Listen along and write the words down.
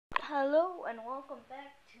Hello and welcome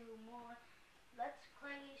back to more Let's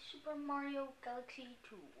Play Super Mario Galaxy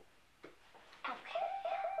 2. Okay.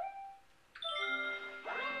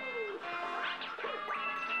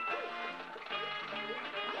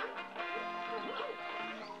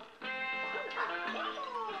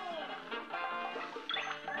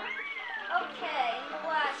 Okay, in the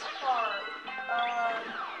last part,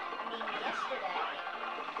 yesterday,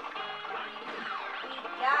 we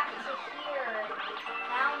got to here and we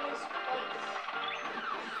found this place.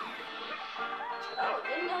 Oh,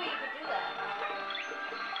 didn't know you could do that.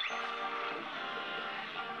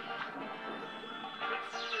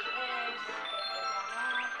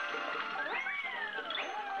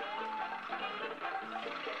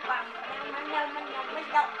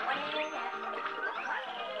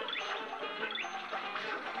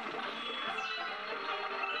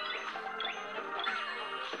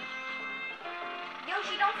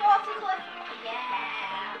 Yoshi, don't fall off the cliff.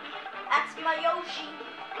 Yeah, that's my Yoshi.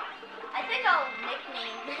 I think I'll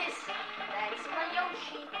nickname this. That's my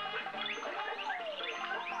Yoshi.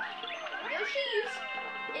 Yoshi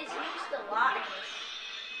is used a lot in this.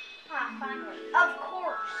 Ah, finally. Of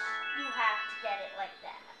course, you have to get it like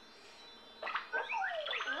that.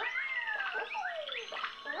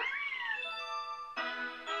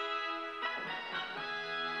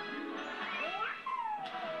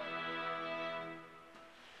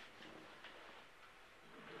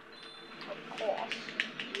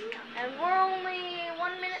 And we're only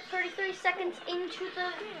 1 minute 33 seconds into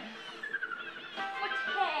the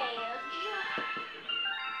footage.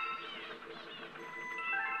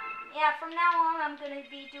 Yeah, from now on I'm going to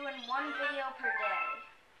be doing one video per day.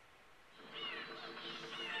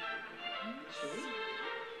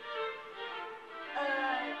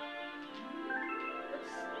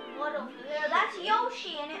 What over there? That's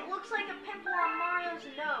Yoshi, and it looks like a pimple on Mario's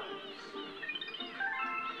nose.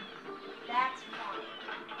 That's funny.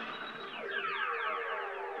 Let's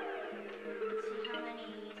see how many.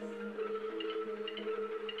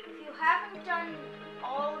 If you haven't done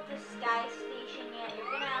all of the Sky Station yet,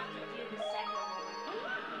 you're gonna have to do the second one,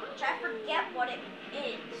 which I forget what it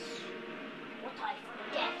is. What I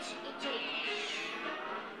forget it is.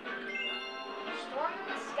 Storm in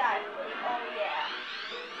the Sky Plate. Oh yeah.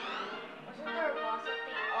 Wasn't there once a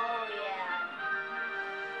thing? Oh yeah.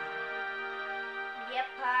 Yep,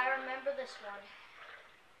 I remember this one.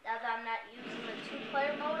 Now that I'm not using the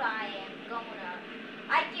 2-player mode, I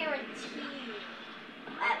guarantee you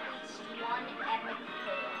at least one epic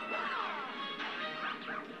fail.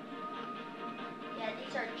 Yeah,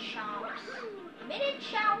 these are chomps. Minute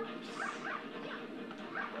chomps!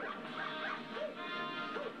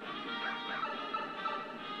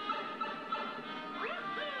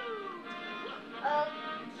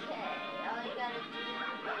 Okay, all you gotta do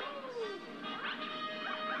is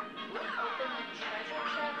open the treasure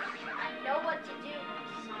chest. I know what to do,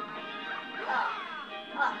 son. Oh,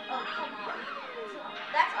 come on.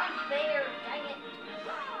 That's unfair, dang it.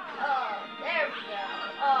 Oh, there we go.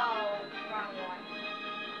 Oh, wrong one.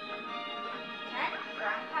 Can I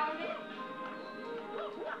ground pound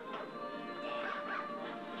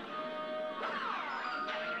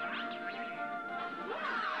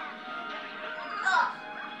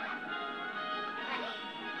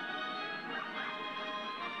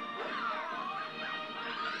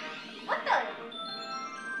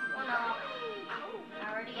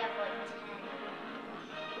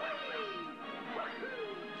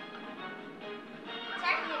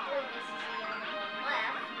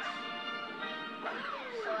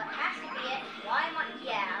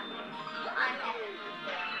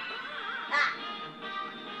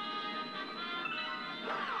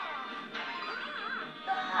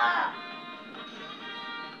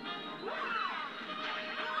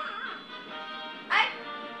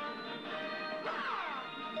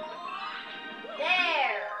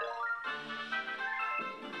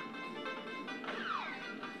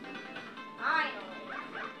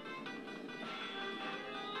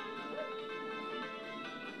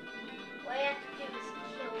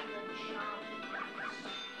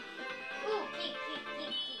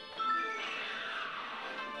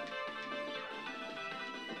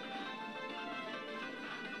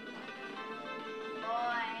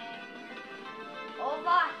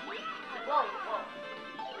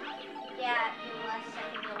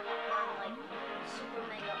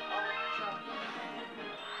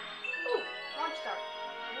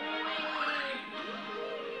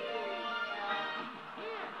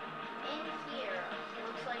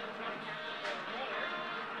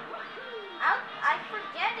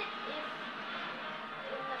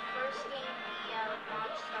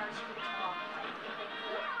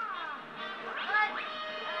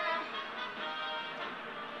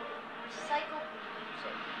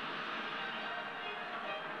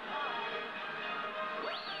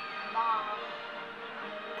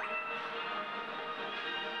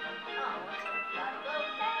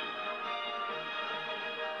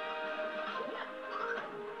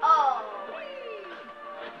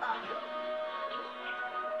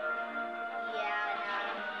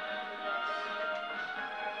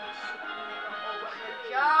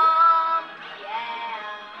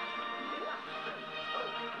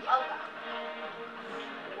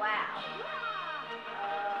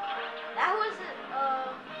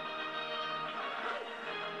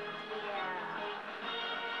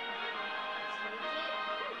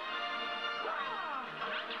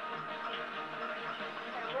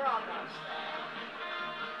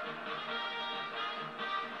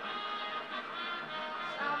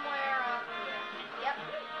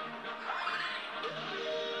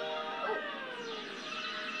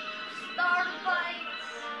star bites.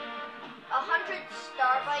 100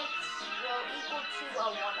 star bites will equal to a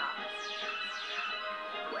 1-up.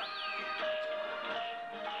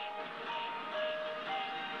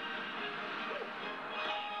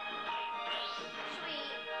 Sweet.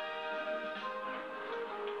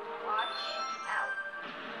 Watch out.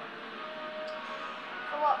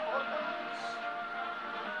 For what buttons?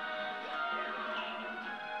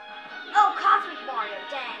 Oh, Cosmic Mario,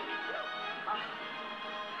 dang. Oh.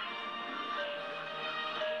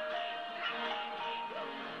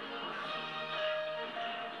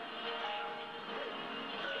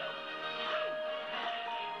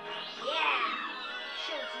 Yeah!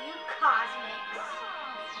 Shows you Cosmics.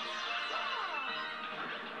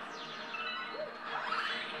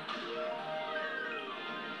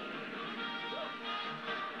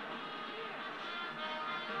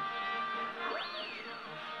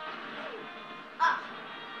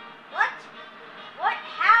 What? What?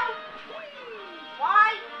 How? Why?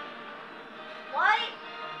 What?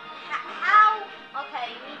 How? Okay,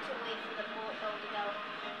 you need to wait for the bullet hole to go.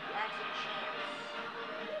 That's a chance.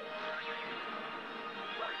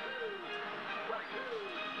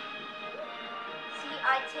 See, I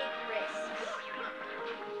take risks.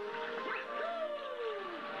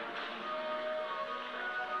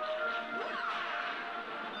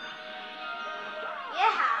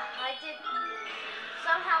 Yeah, I did.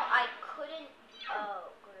 Somehow I couldn't.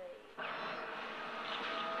 Oh, great.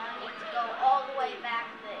 Now I need to go all the way back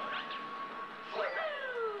there.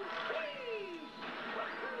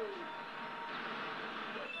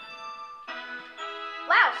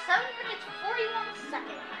 Wow, 7 minutes 41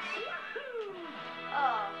 seconds.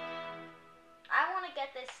 Oh. I want to get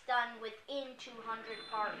this done within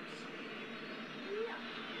 200 parts.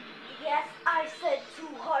 Yes, I said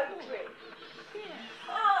 200.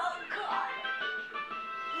 Oh, God.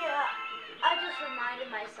 Yeah, I just reminded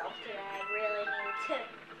myself today I really need to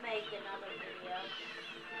make another video.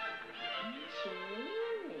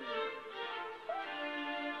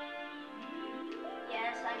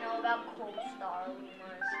 Yes, I know about Cold Star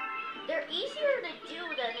Lunas. They're easier to do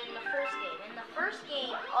than in the first game. In the first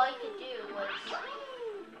game, all you could do was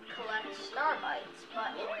collect star bites,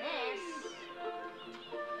 but in this,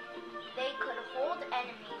 they could hold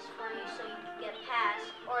enemies for you so you could get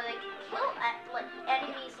past, or they could kill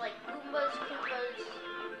enemies like Goombas, Koopas,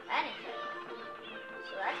 anything.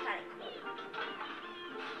 So that's kind of cool.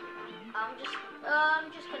 I'm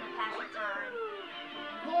just gonna pass the time.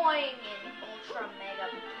 Boing in Ultra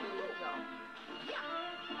Mega Pluto.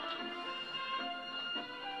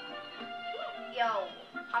 Yo,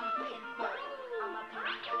 I'm a pinball. I'm a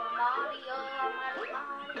pinball. Mario.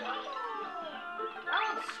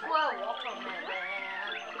 Oh, Squirrel, welcome,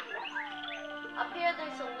 man. Up here,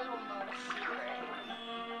 there's a little known secret.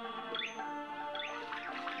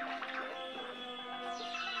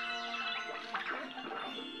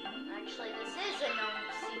 Actually, this is a known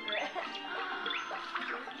secret.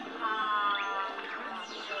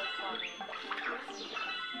 So funny.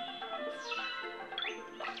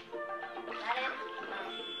 Is that it? No.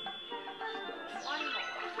 One more.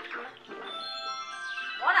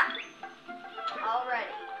 One up.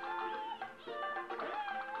 Already.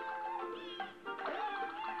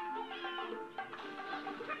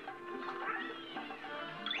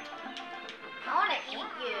 I want to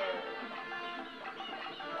eat you.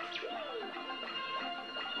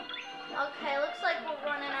 Okay, looks like we're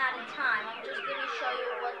running out of time. I'm just going to show you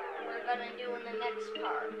what we're going to do in the next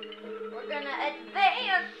part. We're going to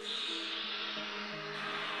advance.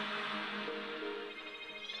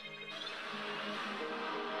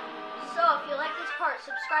 So, if you like this part,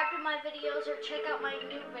 subscribe to my videos or check out my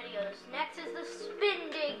new videos. Next is the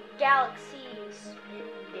Spin Dig Galaxy. Spin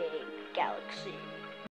Dig Galaxy.